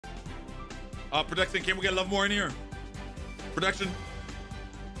Production, can we get Lovemore in here? Production,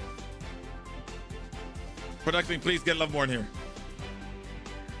 please get Lovemore in here.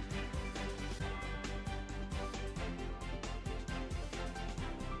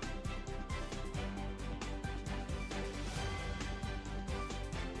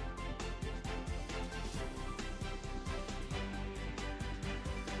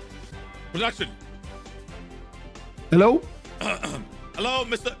 Production. Hello? Hello,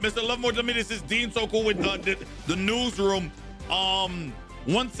 Mr. Lovemore. Let me. This is Dean Sokol with the newsroom.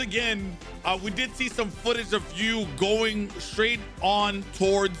 Once again, we did see some footage of you going straight on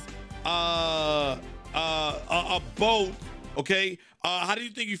towards a boat. Okay. How do you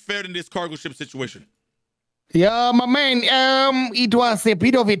think you fared in this cargo ship situation? Yeah, my man, it was a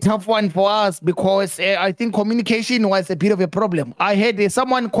bit of a tough one for us because I think communication was a bit of a problem. I had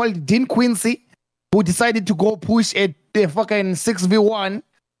someone called Dean Quincy who decided to go push a fucking 6v1.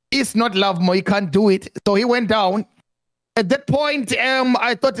 It's not Lovemore, he can't do it. So he went down. At that point,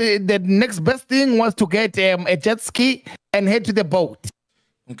 I thought the next best thing was to get a jet ski and head to the boat.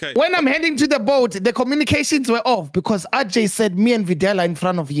 Okay. When I'm heading to the boat, the communications were off because Ajay said me and Vidal are in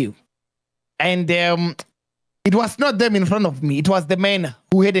front of you. And it was not them in front of me. It was the man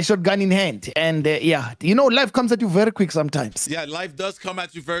who had a shotgun in hand. And yeah, you know, life comes at you very quick sometimes. Yeah, life does come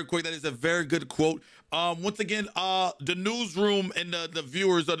at you very quick. That is a very good quote. Once again, the newsroom and the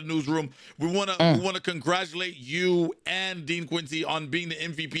viewers of the newsroom, we wanna congratulate you and Dean Quincy on being the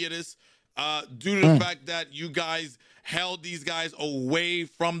MVP of this. Due to the fact that you guys held these guys away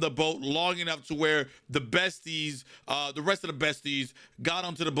from the boat long enough to where the besties, the rest of the besties, got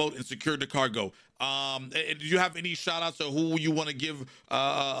onto the boat and secured the cargo. Do you have any shout outs to who you want to give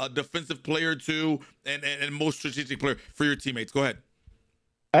a defensive player to and most strategic player for your teammates? Go ahead.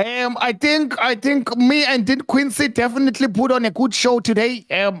 I think me and Dean Quincy definitely put on a good show today.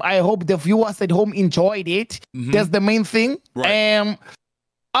 I hope the viewers at home enjoyed it. That's the main thing. Right.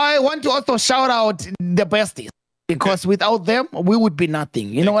 I want to also shout out the besties. Because without them, we would be nothing.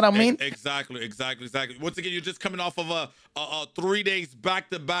 You know what I mean? Exactly. Once again, you're just coming off of a 3 days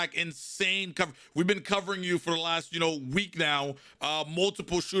back-to-back insane cover. We've been covering you for the last, week now.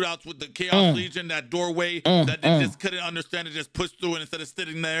 Multiple shootouts with the Chaos Legion, that doorway that they just couldn't understand. It just pushed through, and instead of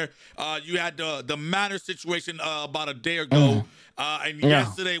sitting there, you had the Manor situation about a day ago. And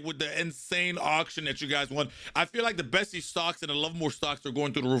yesterday with the insane auction that you guys won. I feel like the Bestie stocks and the Lovemore stocks are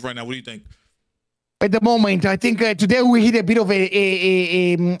going through the roof right now. What do you think? At the moment, I think today we hit a bit of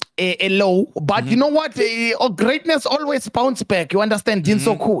a low, but you know what? Greatness always bounce back. You understand? Dean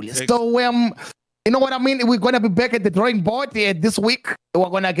so cool. So you know what I mean? We're gonna be back at the drawing board this week.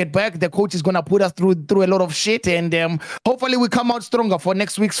 We're gonna get back. The coach is gonna put us through a lot of shit, and hopefully we come out stronger for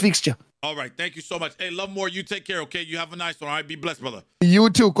next week's fixture. All right, thank you so much. Hey, Lovemore, you take care. Okay, you have a nice one. All right, be blessed, brother.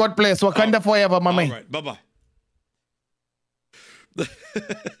 You too. God bless. Wakanda forever, my man. All right, bye bye. I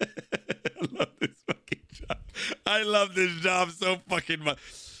love this fucking job. I love this job so fucking much.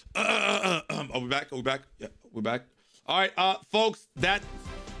 Are we back? Yeah, we're back. All right, folks, that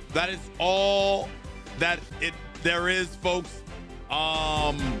is all that there is, folks.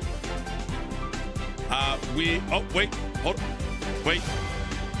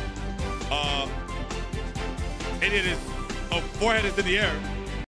 It is forehead is in the air.